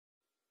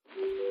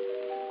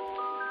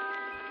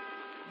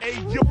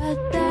Greetings,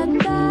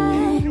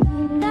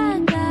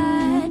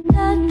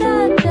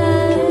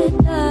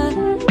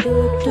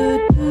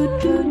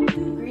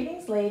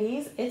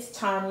 ladies. It's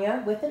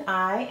Tanya with an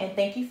I, and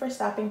thank you for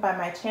stopping by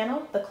my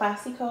channel, The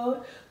Classy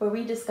Code, where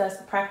we discuss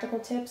practical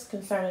tips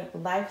concerning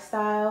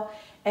lifestyle,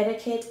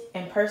 etiquette,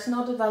 and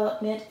personal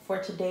development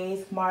for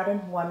today's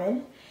modern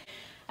woman.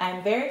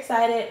 I'm very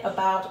excited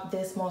about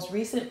this most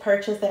recent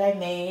purchase that I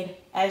made.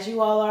 As you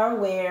all are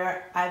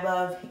aware, I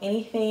love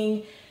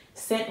anything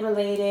scent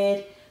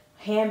related,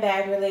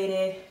 handbag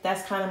related.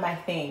 That's kind of my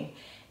thing.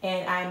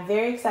 And I'm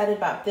very excited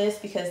about this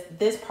because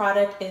this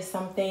product is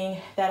something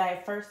that I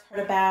first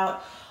heard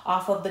about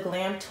off of the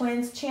Glam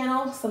Twins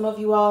channel. Some of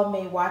you all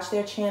may watch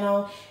their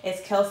channel. It's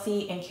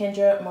Kelsey and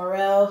Kendra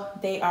Morrell.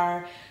 They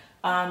are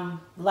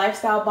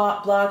lifestyle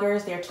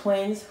bloggers. They're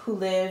twins who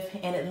live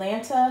in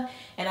Atlanta,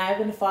 and I've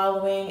been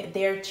following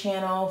their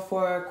channel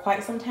for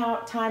quite some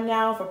time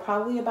now, for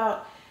probably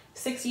about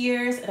 6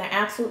 years, and I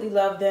absolutely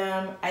love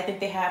them. I think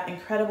they have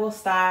incredible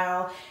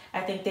style.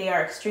 I think they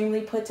are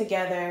extremely put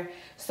together.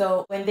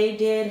 So when they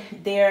did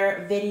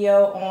their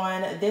video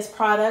on this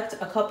product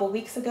a couple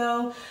weeks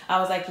ago, I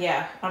was like,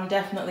 yeah, I'm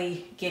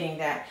definitely getting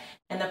that.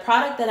 And the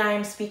product that I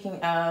am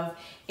speaking of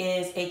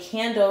is a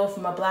candle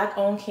from a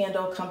Black-owned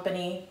candle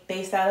company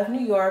based out of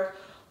New York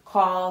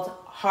called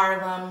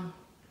Harlem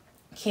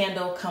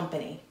Candle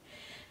Company.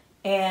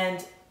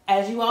 And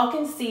as you all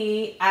can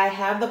see, I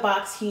have the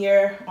box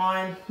here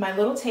on my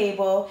little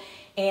table,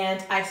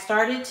 and I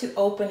started to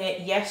open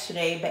it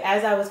yesterday, but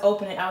as I was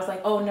opening it, I was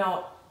like, oh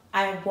no,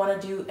 I want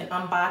to do an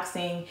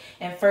unboxing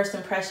and first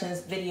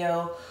impressions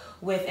video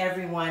with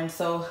everyone,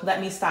 so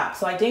let me stop.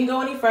 So I didn't go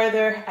any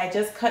further. I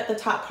just cut the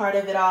top part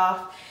of it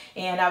off,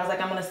 and I was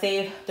like, I'm going to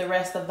save the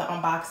rest of the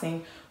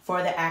unboxing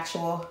for the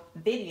actual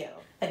video.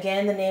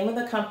 Again, the name of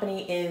the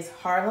company is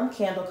Harlem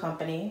Candle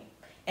Company,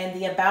 and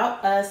the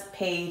About Us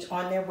page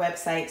on their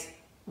website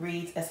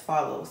reads as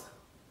follows.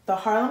 The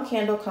Harlem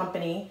Candle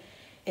Company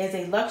is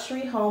a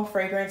luxury home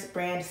fragrance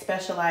brand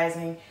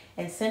specializing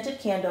in scented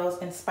candles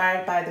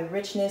inspired by the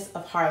richness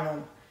of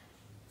Harlem.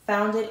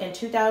 Founded in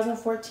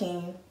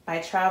 2014 by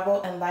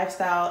travel and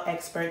lifestyle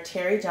expert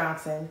Terry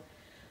Johnson,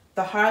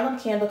 the Harlem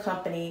Candle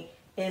Company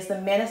is the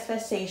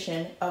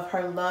manifestation of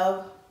her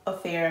love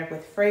affair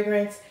with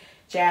fragrance,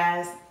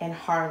 jazz, and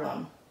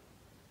Harlem.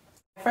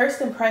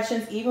 First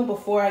impressions, even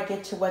before I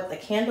get to what the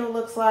candle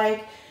looks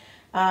like,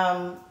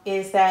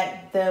 is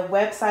that the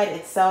website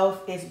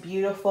itself is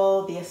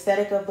beautiful. The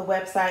aesthetic of the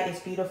website is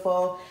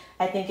beautiful.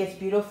 I think it's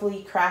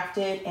beautifully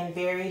crafted and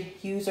very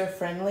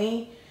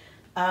user-friendly.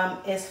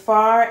 As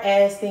far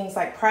as things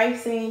like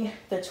pricing,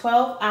 the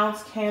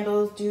 12-ounce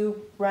candles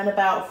do run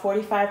about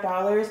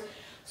 $45,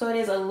 so it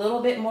is a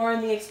little bit more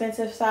on the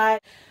expensive side.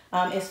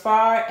 As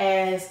far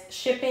as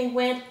shipping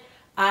went,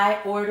 I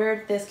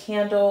ordered this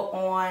candle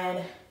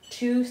on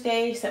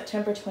Tuesday,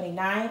 September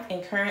 29th,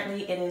 and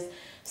currently it is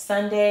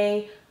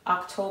Sunday,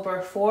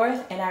 October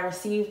 4th, and I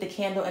received the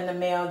candle in the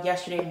mail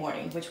yesterday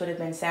morning, which would have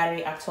been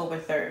Saturday, October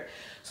 3rd.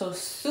 So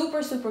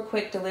super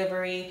quick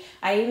delivery.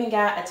 I even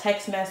got a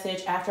text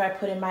message after I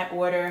put in my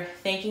order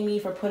thanking me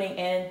for putting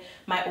in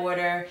my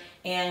order,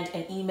 and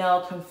an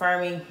email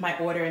confirming my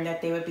order and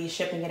that they would be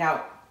shipping it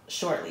out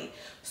shortly.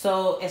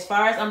 So as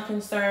far as I'm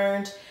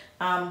concerned,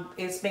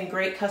 it's been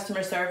great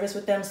customer service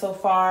with them so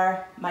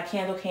far. My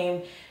candle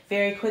came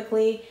very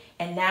quickly,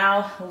 and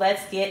now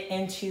let's get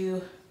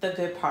into the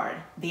good part,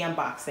 the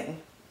unboxing.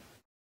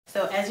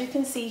 So as you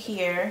can see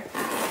here,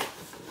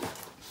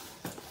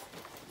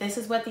 this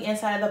is what the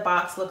inside of the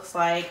box looks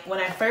like. When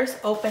I first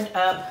opened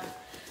up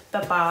the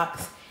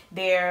box,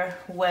 there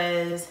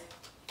was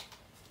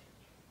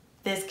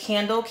this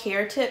candle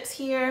care tips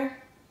here.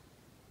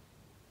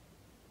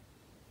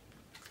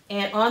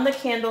 And on the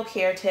candle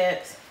care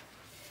tips,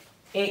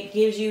 it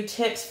gives you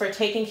tips for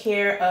taking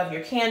care of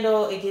your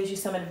candle. It gives you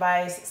some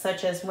advice,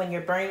 such as when you're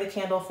burning the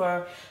candle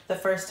for the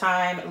first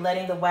time,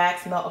 letting the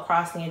wax melt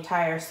across the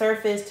entire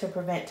surface to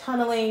prevent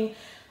tunneling,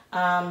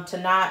 to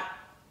not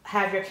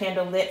have your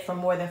candle lit for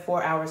more than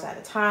 4 hours at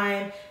a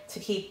time,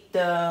 to keep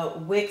the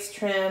wicks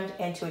trimmed,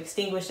 and to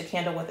extinguish the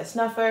candle with a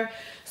snuffer.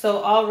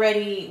 So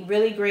already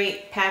really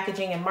great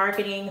packaging and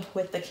marketing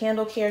with the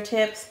candle care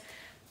tips.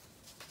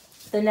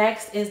 The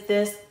next is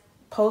this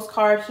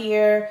postcard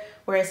here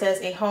where it says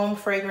a home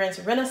fragrance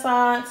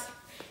renaissance,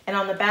 and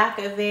on the back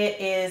of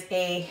it is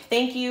a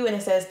thank you, and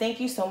it says, thank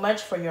you so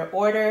much for your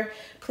order.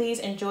 Please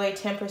enjoy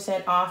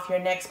 10% off your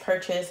next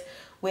purchase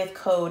with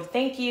code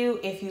thank you.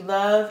 If you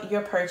love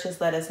your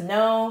purchase, let us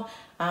know.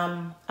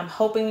 I'm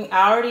hoping,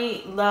 I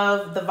already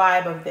love the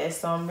vibe of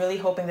this, so I'm really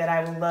hoping that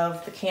I will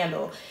love the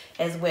candle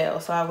as well.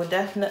 So I would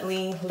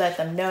definitely let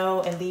them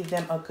know and leave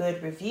them a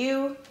good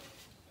review.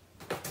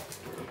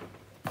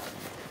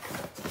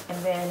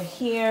 And then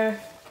here,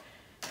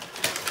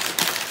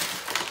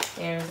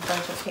 there's a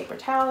bunch of paper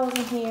towels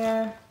in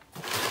here.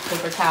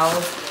 Paper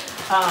towels,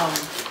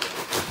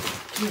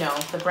 you know,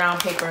 the brown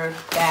paper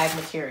bag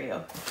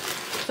material.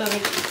 So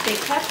they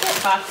kept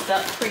it boxed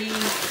up pretty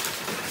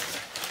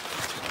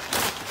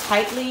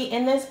tightly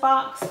in this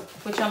box,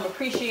 which I'm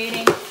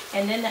appreciating.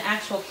 And then the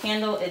actual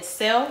candle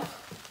itself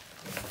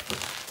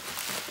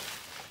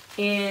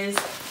is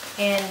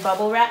in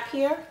bubble wrap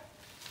here.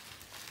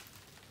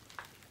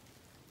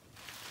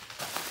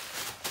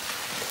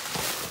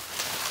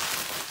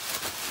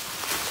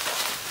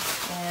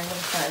 And I'm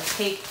just gonna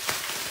take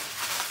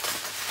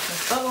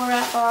this bubble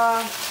wrap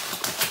off.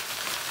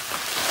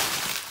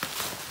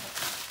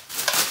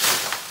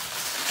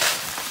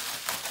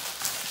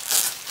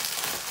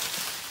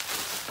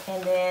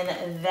 And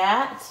then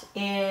that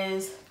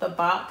is the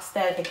box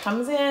that it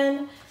comes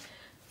in.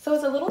 So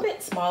it's a little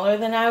bit smaller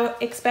than I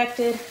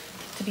expected,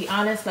 to be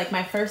honest. Like,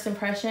 my first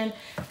impression,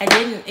 I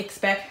didn't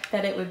expect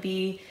that it would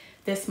be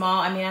this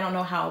small. I mean, I don't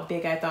know how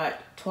big I thought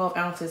 12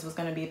 ounces was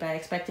gonna be, but I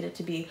expected it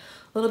to be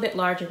a little bit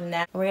larger than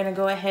that. We're gonna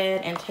go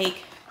ahead and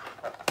take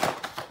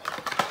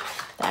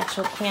the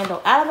actual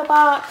candle out of the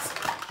box.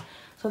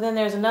 So then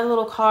there's another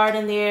little card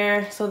in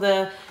there. So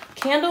the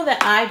candle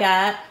that I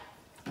got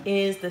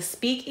is the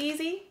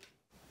Speakeasy.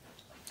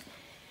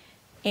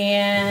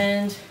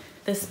 And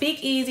the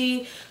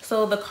Speakeasy,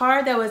 so the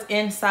card that was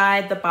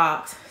inside the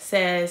box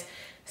says,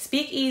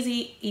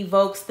 Speakeasy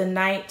evokes the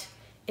night,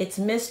 its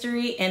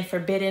mystery and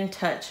forbidden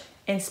touch,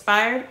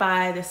 inspired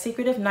by the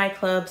secretive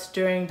nightclubs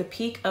during the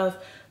peak of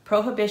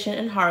Prohibition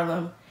in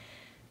Harlem.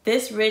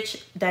 This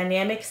rich,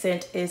 dynamic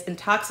scent is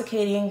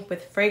intoxicating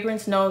with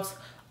fragrance notes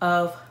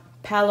of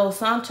Palo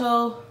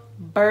Santo,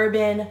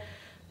 bourbon,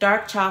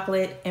 dark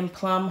chocolate, and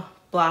plum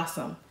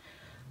blossom.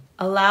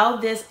 Allow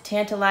this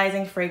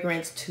tantalizing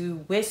fragrance to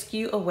whisk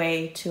you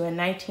away to a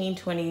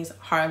 1920s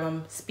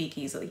Harlem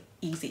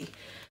speakeasy.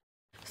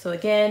 So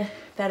again,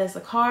 that is the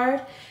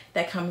card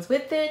that comes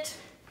with it.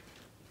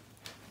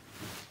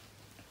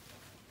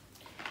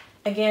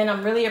 Again,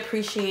 I'm really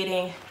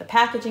appreciating the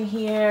packaging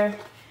here.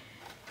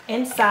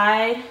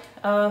 Inside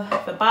of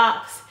the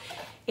box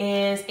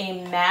is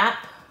a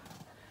map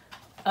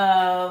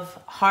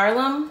of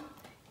Harlem.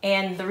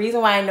 And the reason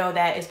why I know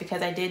that is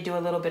because I did do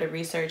a little bit of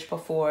research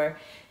before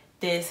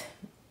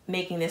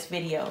making this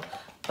video,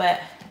 but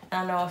I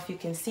don't know if you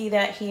can see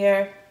that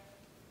here.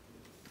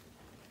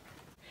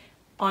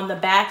 On the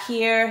back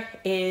here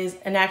is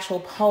an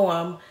actual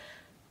poem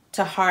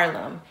to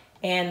Harlem,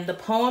 and the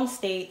poem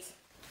states,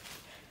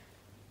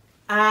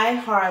 I,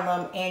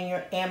 Harlem,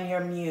 am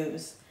your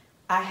muse.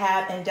 I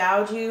have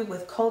endowed you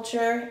with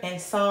culture and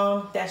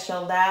song that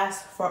shall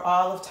last for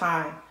all of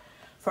time,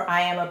 for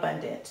I am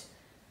abundant.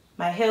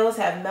 My hills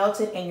have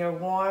melted in your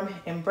warm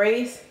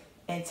embrace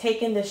and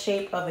taken the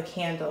shape of a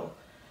candle.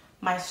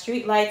 My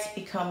streetlights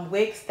become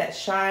wicks that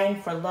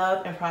shine for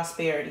love and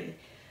prosperity.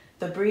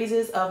 The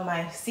breezes of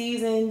my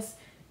seasons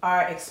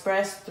are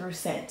expressed through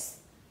scents.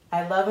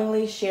 I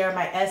lovingly share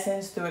my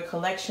essence through a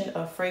collection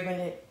of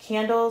fragrant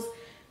candles,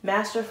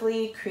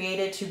 masterfully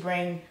created to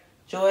bring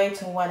joy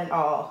to one and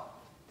all.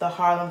 The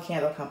Harlem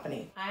Candle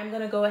Company. I'm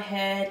gonna go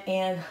ahead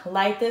and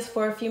light this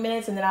for a few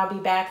minutes, and then I'll be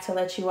back to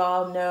let you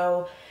all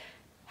know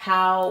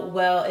how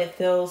well it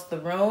fills the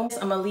room.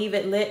 I'm gonna leave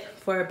it lit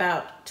for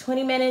about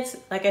 20 minutes,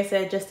 like I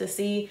said, just to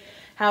see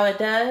how it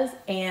does,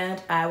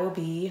 and I will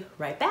be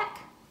right back.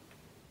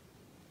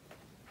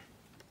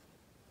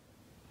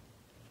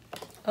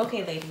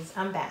 Okay, ladies,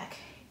 I'm back,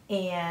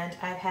 and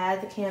I've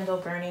had the candle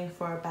burning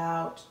for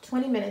about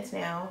 20 minutes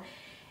now,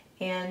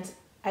 and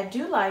I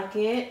do like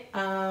it.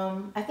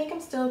 I think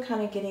I'm still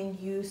kind of getting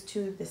used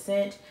to the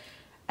scent.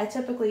 I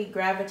typically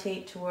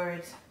gravitate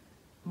towards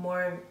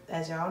more,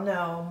 as y'all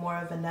know,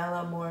 more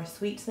vanilla, more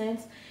sweet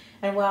scents.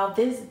 And while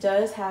this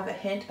does have a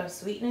hint of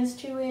sweetness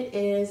to it, it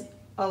is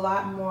a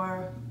lot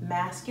more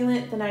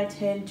masculine than I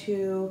tend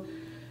to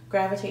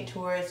gravitate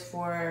towards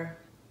for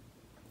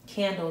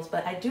candles.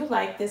 But I do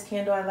like this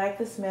candle. I like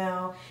the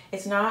smell.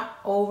 It's not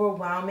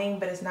overwhelming,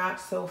 but it's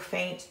not so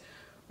faint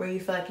where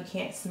you feel like you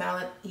can't smell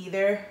it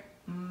either.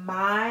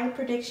 My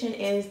prediction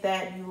is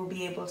that you will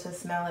be able to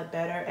smell it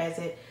better as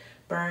it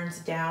burns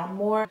down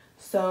more.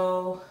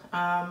 So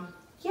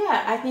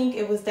yeah, I think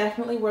it was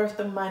definitely worth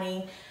the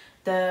money.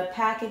 The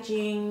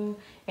packaging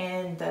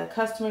and the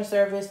customer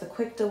service, the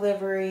quick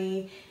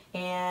delivery,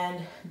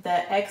 and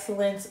the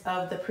excellence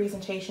of the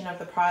presentation of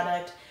the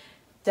product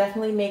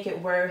definitely make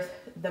it worth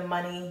the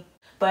money.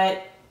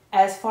 But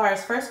as far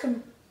as first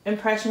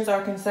impressions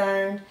are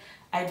concerned,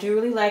 I do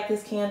really like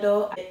this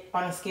candle.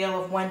 On a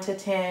scale of 1 to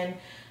 10,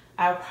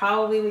 I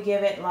probably would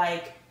give it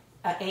like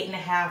an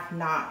 8.5,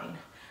 9.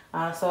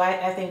 So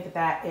I think that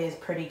that is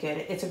pretty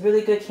good. It's a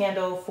really good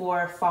candle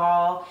for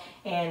fall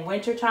and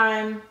winter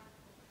time.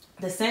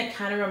 The scent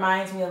kind of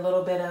reminds me a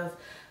little bit of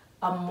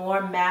a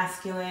more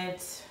masculine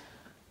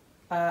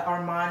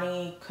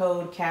Armani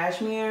Code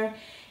Cashmere,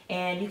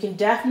 and you can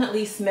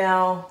definitely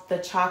smell the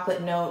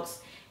chocolate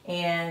notes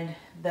and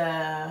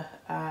the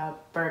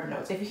bird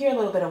notes. If you hear a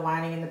little bit of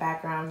whining in the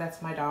background,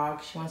 that's my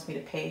dog. She wants me to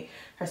pay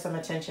her some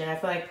attention. I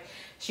feel like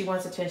she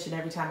wants attention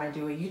every time I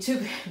do a YouTube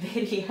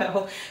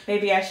video.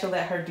 Maybe I should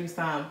let her do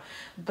some.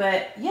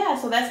 But yeah,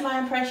 so that's my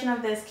impression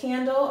of this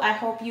candle. I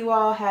hope you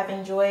all have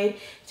enjoyed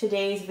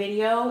today's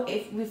video.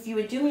 If you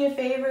would do me a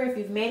favor, if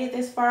you've made it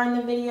this far in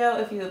the video,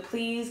 if you would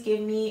please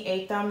give me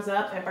a thumbs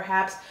up and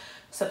perhaps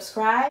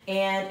subscribe.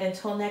 And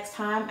until next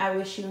time, I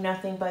wish you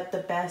nothing but the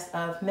best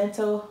of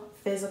mental,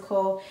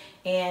 physical,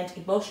 and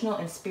emotional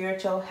and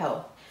spiritual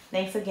health.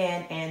 Thanks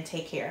again and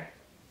take care.